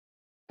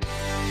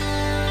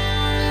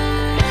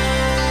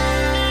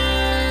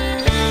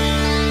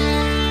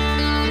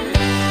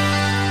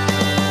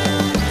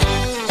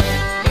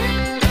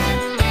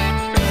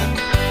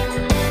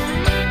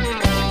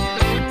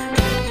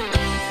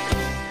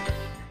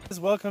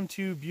Welcome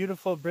to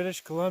beautiful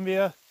British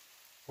Columbia,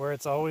 where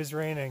it's always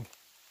raining.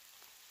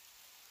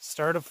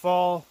 Start of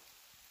fall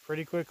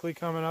pretty quickly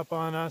coming up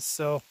on us,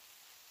 so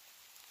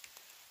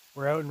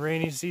we're out in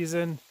rainy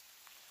season.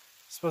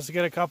 Supposed to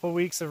get a couple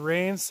weeks of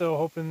rain, so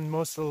hoping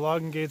most of the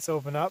logging gates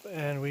open up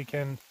and we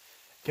can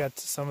get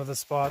to some of the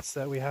spots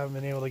that we haven't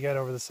been able to get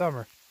over the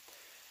summer.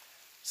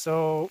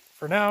 So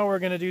for now, we're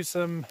going to do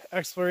some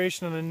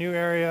exploration in a new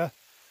area.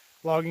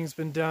 Logging's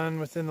been done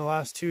within the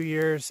last 2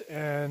 years,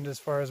 and as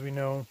far as we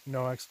know,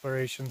 no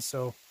exploration.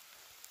 So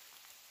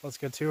let's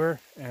get to her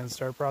and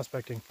start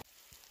prospecting.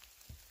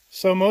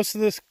 So most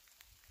of this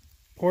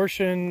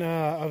portion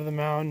of the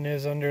mountain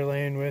is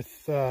underlain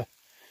with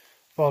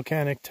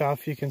volcanic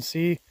tuff. You can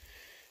see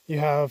you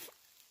have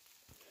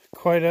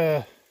quite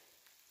a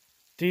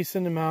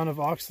decent amount of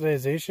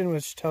oxidization,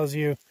 which tells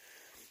you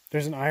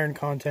there's an iron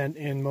content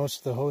in most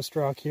of the host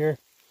rock here.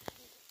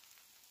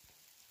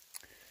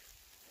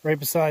 Right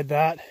beside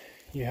that,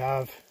 you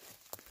have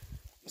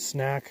a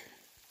snack,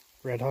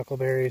 red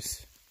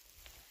huckleberries.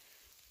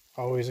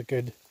 Always a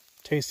good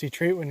tasty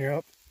treat when you're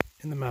up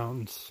in the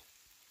mountains.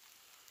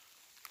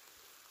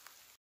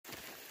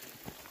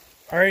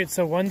 Alright,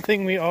 so one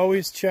thing we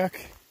always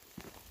check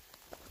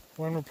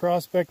when we're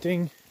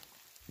prospecting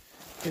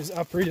is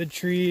uprooted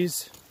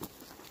trees.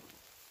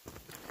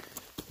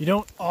 You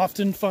don't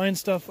often find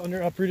stuff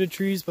under uprooted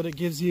trees, but it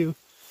gives you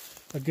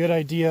a good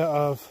idea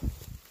of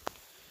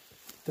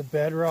the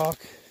bedrock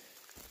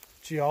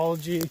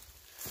geology.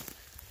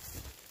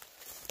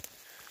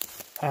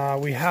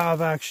 We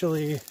have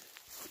actually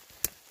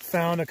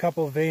found a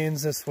couple of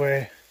veins this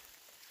way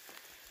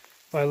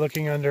by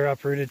looking under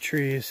uprooted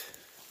trees.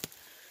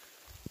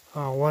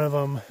 One of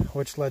them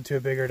which led to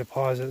a bigger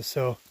deposit,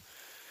 so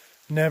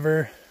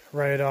never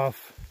write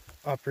off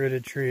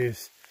uprooted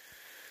trees.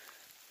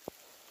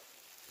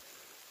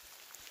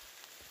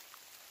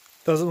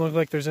 Doesn't look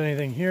like there's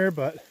anything here,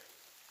 but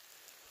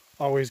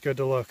always good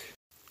to look.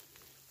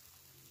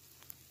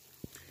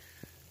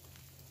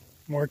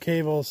 More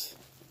cables.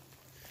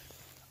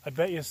 I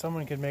bet you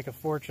someone could make a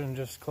fortune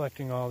just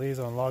collecting all these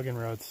on logging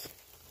roads.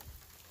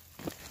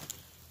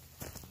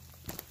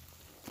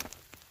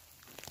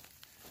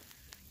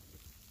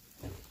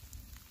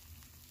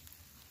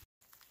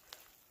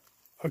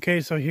 Okay,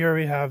 so here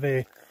we have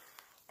a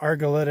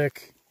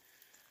argillitic,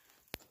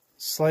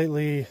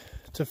 slightly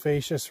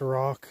tufaceous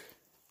rock,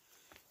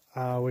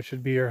 which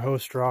would be your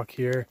host rock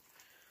here.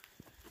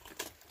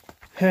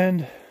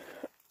 And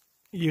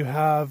you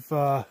have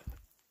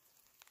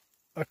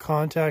a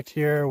contact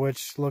here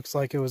which looks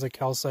like it was a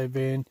calcite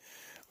vein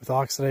with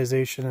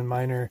oxidization and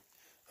minor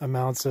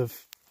amounts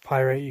of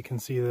pyrite. You can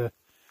see the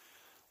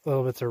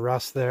little bits of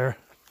rust there.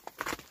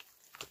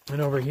 And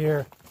over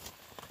here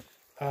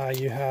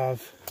you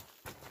have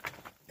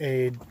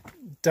a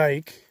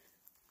dike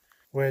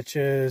which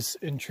is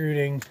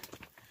intruding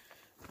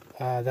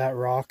that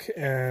rock,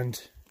 and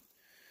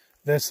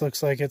this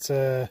looks like it's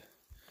a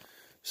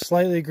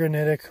slightly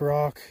granitic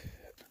rock,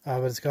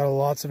 but it's got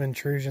lots of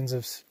intrusions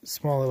of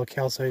small little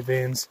calcite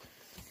veins.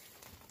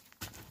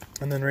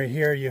 And then right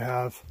here you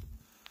have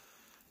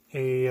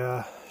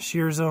a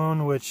shear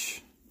zone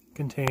which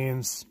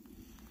contains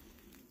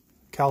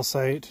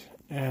calcite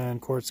and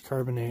quartz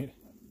carbonate,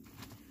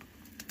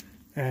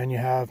 and you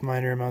have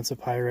minor amounts of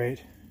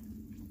pyrite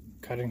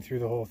cutting through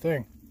the whole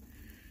thing.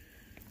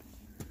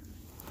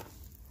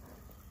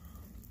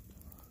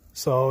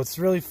 So it's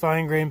really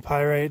fine-grained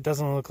pyrite. It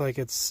doesn't look like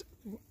it's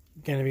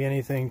going to be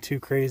anything too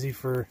crazy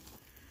for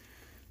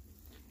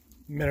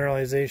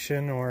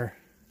mineralization or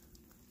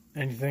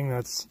anything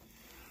that's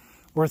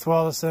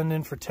worthwhile to send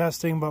in for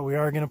testing, but we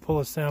are going to pull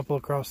a sample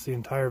across the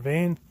entire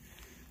vein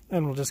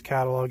and we'll just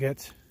catalog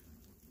it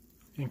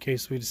in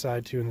case we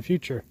decide to in the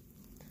future.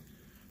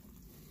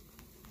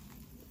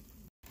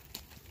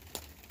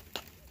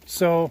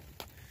 So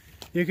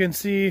you can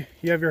see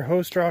you have your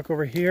host rock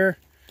over here.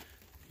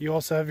 You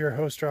also have your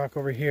host rock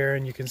over here,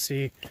 and you can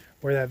see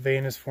where that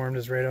vein is formed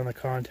is right on the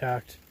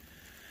contact.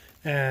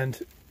 And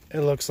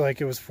it looks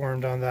like it was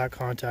formed on that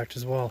contact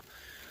as well.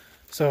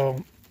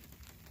 So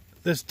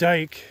this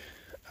dike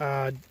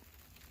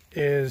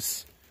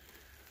is,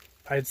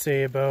 I'd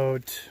say,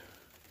 about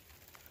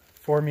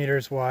 4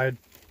 meters wide.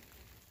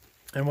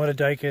 And what a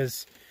dike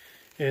is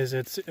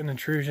it's an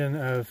intrusion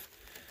of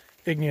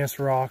igneous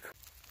rock.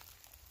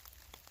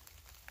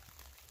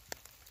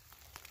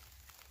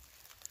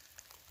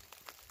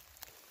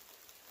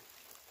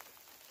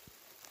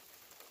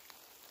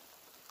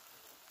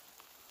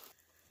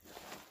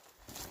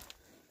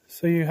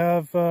 So you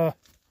have a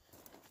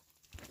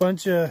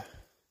bunch of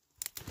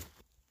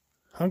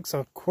hunks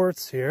of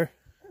quartz here,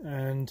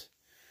 and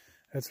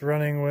it's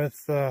running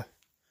with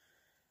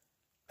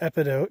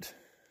epidote.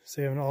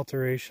 So you have an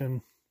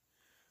alteration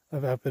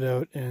of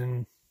epidote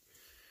in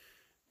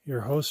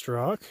your host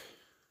rock.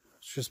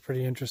 It's just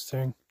pretty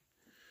interesting.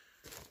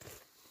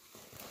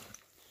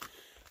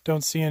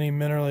 Don't see any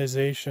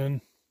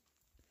mineralization.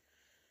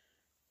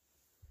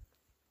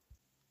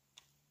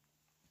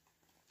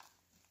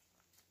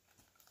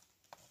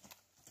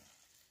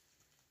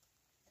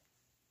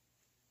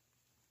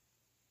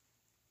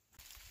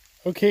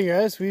 Okay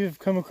guys, we've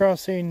come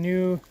across a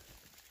new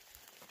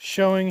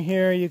showing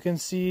here. You can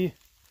see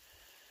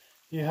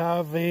you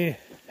have a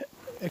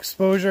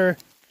exposure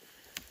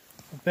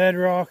of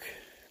bedrock,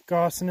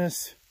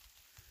 gossiness,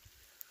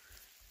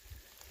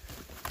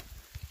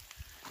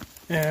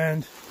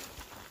 and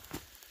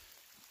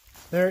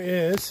there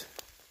is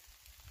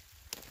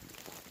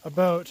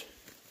about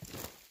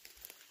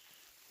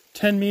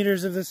 10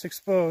 meters of this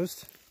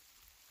exposed.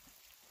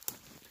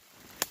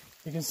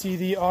 You can see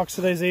the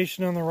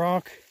oxidization on the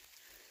rock,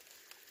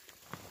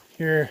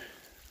 your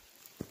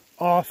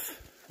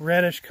off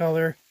reddish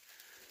color,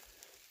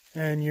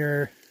 and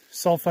your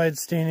sulfide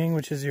staining,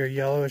 which is your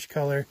yellowish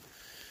color.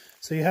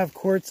 So you have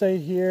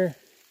quartzite here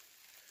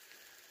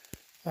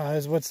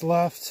is what's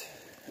left,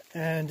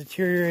 and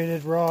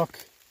deteriorated rock.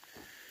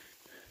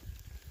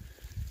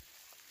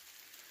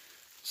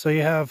 So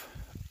you have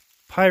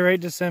pyrite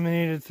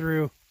disseminated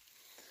through.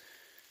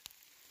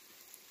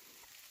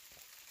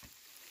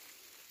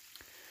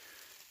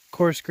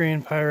 Coarse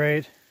grain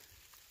pyrite.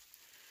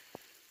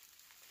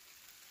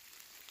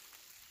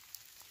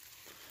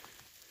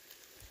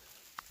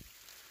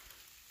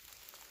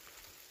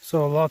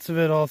 So lots of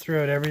it all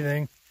throughout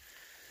everything.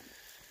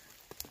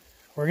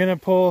 We're going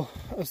to pull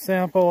a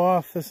sample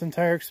off this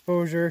entire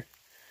exposure.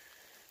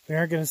 We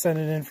aren't going to send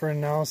it in for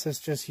analysis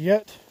just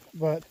yet,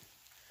 but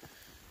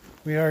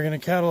we are going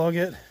to catalog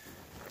it.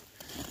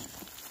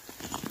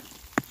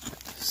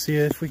 See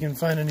if we can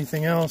find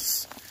anything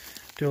else.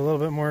 Do a little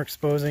bit more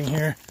exposing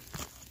here.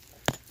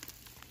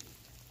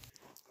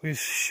 We've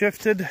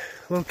shifted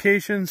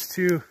locations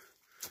to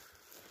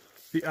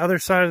the other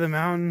side of the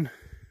mountain,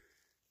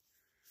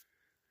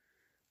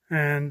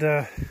 and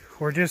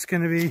we're just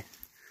going to be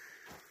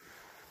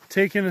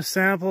taking a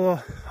sample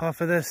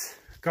off of this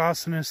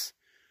gossiness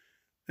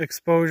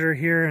exposure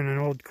here in an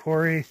old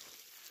quarry.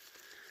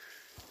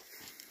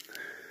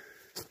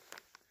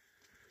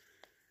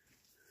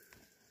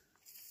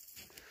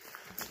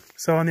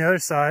 So on the other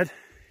side,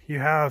 you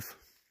have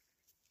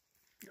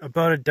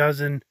about a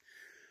dozen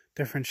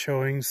different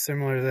showings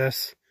similar to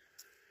this,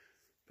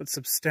 but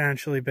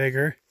substantially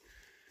bigger.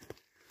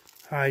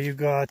 You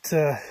got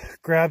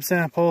grab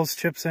samples,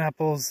 chip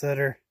samples that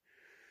are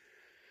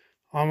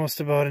almost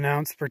about an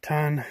ounce per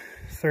ton,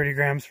 30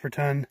 grams per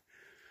ton,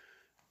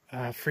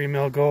 free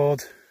mill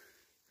gold.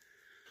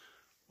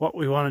 What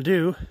we want to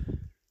do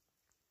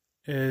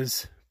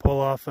is pull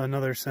off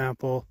another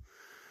sample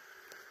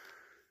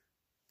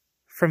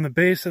from the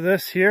base of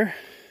this here,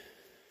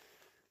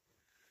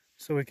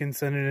 so we can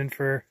send it in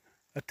for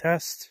a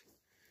test.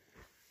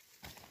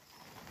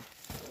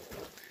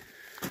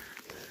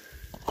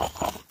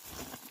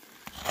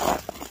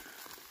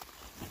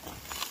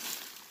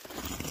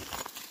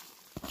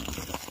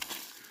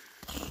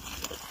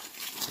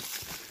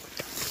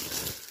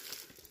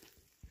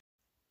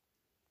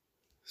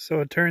 So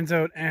it turns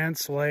out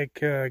ants like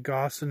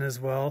gossin as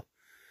well,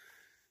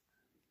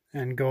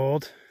 and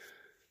gold.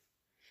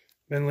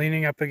 Been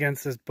leaning up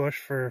against this bush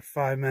for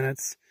 5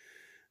 minutes,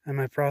 and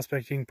my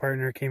prospecting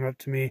partner came up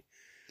to me,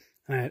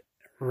 and I had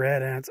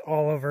red ants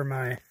all over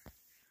my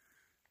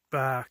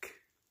back.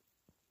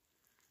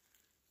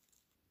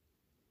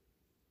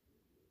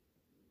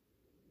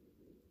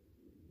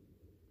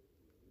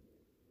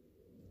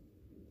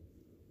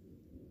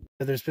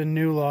 There's been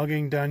new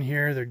logging done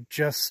here. They're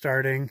just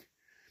starting,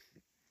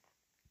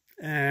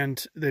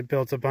 and they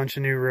built a bunch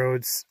of new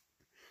roads.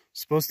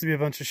 Supposed to be a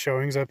bunch of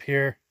showings up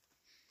here,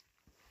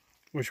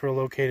 which were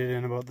located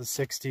in about the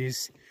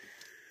 60s.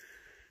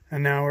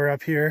 And now we're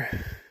up here,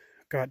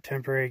 got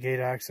temporary gate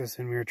access,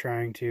 and we're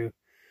trying to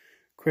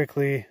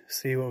quickly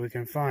see what we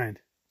can find.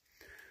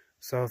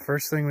 So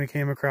first thing we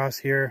came across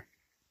here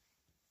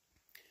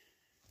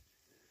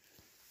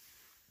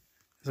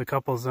is a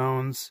couple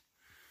zones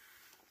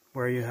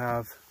where you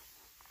have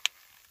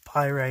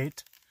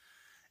pyrite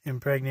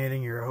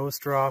impregnating your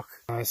host rock,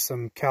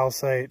 some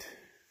calcite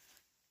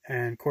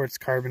and quartz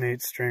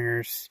carbonate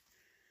stringers.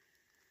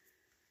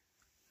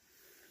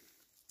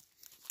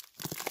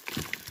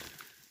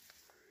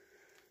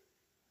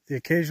 The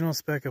occasional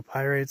speck of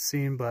pyrite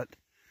seen, but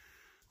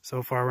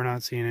so far we're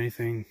not seeing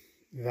anything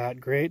that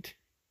great.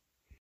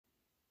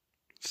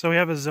 So we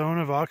have a zone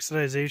of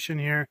oxidization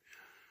here,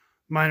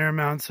 minor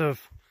amounts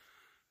of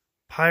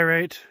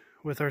pyrite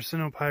with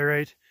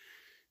arsenopyrite.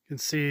 You can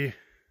see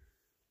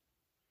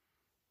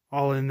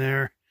all in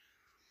there,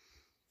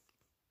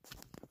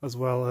 as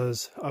well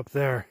as up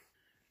there.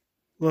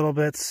 Little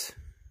bits,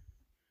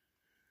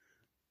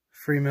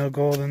 free mill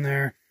gold in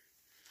there.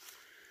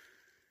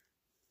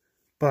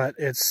 But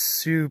it's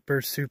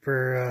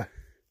super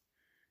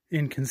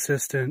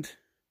inconsistent.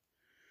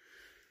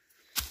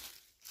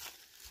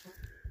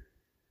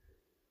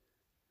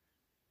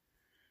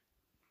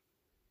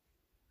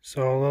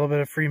 So a little bit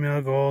of free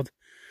mill gold,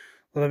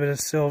 a little bit of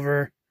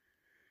silver,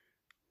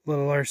 a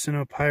little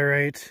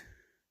arsenopyrite.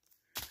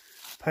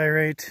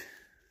 Pyrite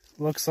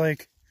looks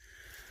like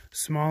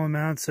small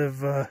amounts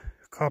of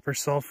copper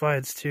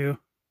sulfides too.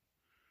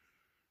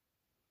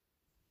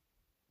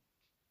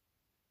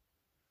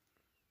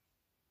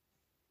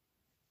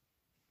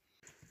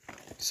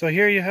 So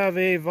here you have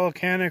a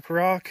volcanic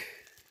rock,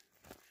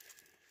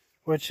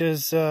 which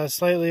is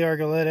slightly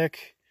argillitic.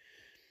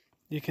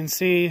 You can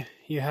see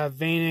you have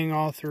veining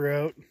all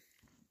throughout,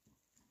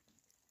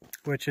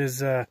 which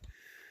is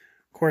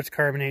quartz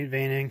carbonate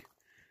veining.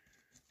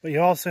 But you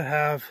also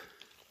have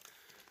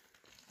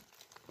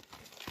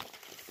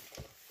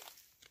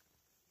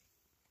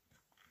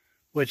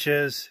which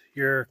is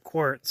your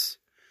quartz.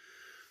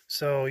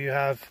 So you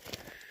have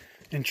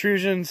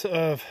intrusions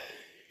of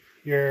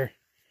your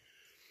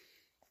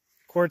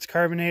quartz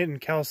carbonate and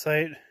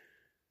calcite,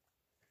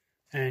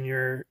 and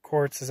your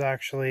quartz is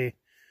actually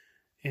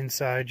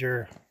inside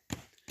your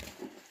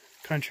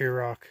country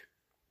rock.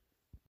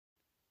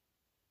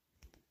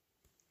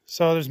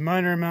 So there's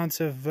minor amounts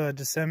of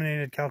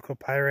disseminated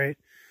chalcopyrite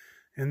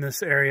in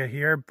this area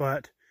here,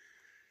 but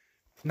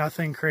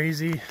nothing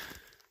crazy.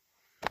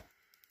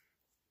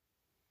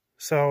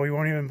 So we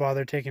won't even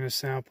bother taking a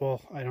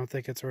sample. I don't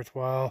think it's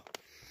worthwhile.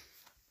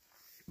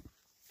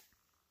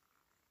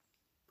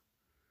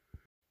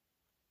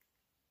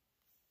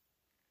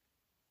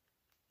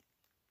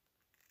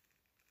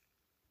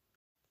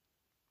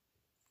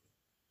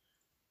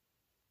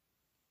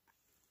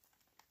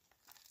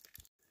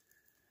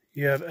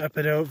 You have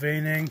epidote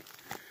veining,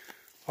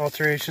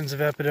 alterations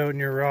of epidote in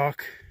your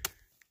rock.